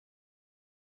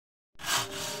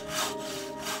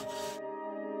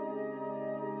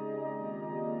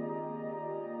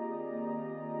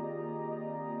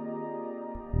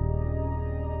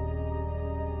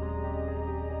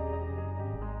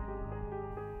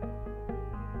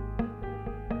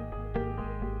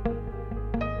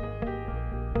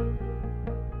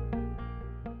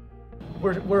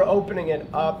we're opening it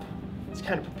up. It's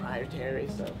kind of proprietary,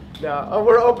 so no,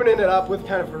 we're opening it up with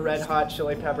kind of a Red Hot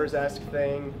Chili Peppers-esque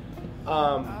thing,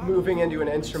 moving into an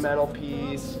instrumental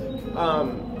piece,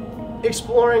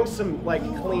 exploring some like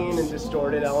clean and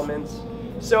distorted elements.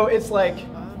 So it's like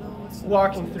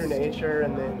walking through nature,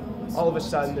 and then all of a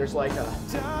sudden there's like a,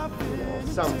 you know,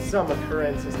 some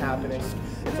occurrence is happening.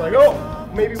 It's like, oh,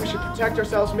 maybe we should protect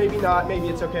ourselves, maybe not, maybe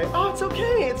it's okay. Oh, it's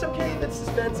okay, the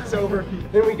suspense is over.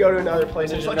 Then we go to another place,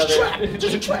 there's like, trap,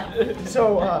 there's a trap.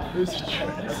 So, there's a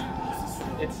trap.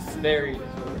 It's varied, is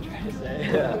what we're trying to say.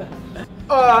 Yeah.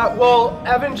 Well,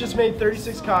 Evan just made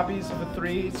 36 copies of a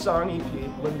 3-song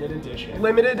EP. Limited edition.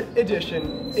 Limited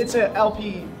edition. It's a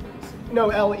LE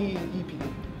EP.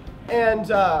 And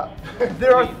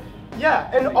there are,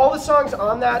 yeah, and all the songs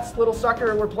on that little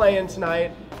sucker we're playing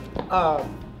tonight.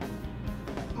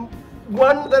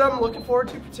 One that I'm looking forward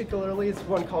to particularly is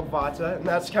one called Vata, and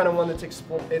that's kind of one that's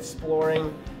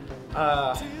exploring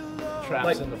traps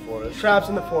like, in the forest. Traps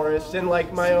in the forest, and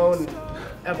like my own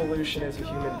evolution as a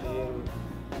human being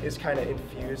is kind of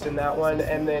infused in that one,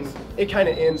 and then it kind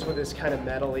of ends with this kind of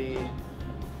metally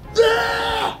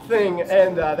thing,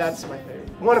 and that's my favorite.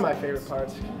 One of my favorite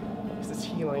parts, because it's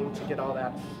healing to get all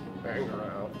that anger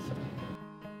out. So.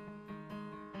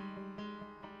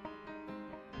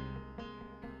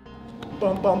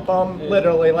 Bum bum bum,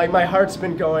 literally, like my heart's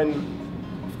been going,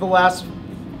 for the last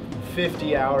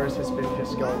 50 hours has been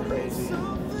just going crazy.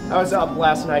 I was up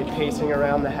last night pacing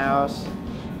around the house.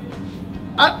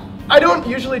 I don't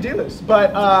usually do this,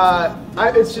 but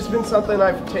it's just been something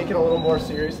I've taken a little more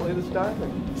seriously this time.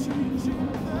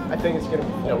 And I think it's gonna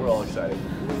be fun. Yeah, we're all excited.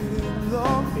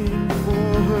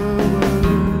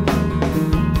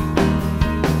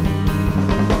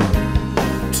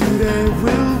 Today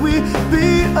will we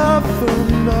be up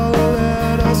for now?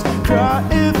 Let us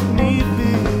cry.